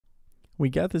We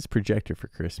got this projector for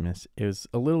Christmas. It was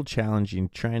a little challenging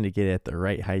trying to get it at the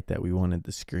right height that we wanted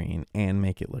the screen and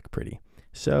make it look pretty.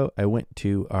 So I went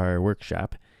to our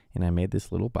workshop and I made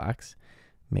this little box,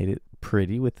 made it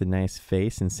pretty with a nice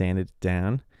face and sanded it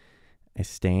down. I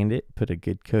stained it, put a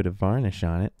good coat of varnish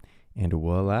on it, and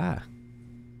voila!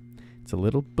 It's a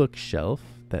little bookshelf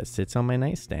that sits on my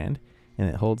nightstand and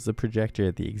it holds the projector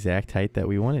at the exact height that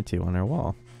we wanted to on our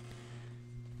wall.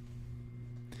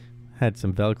 Had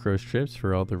some Velcro strips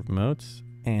for all the remotes,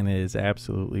 and it is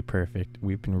absolutely perfect.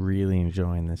 We've been really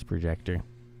enjoying this projector.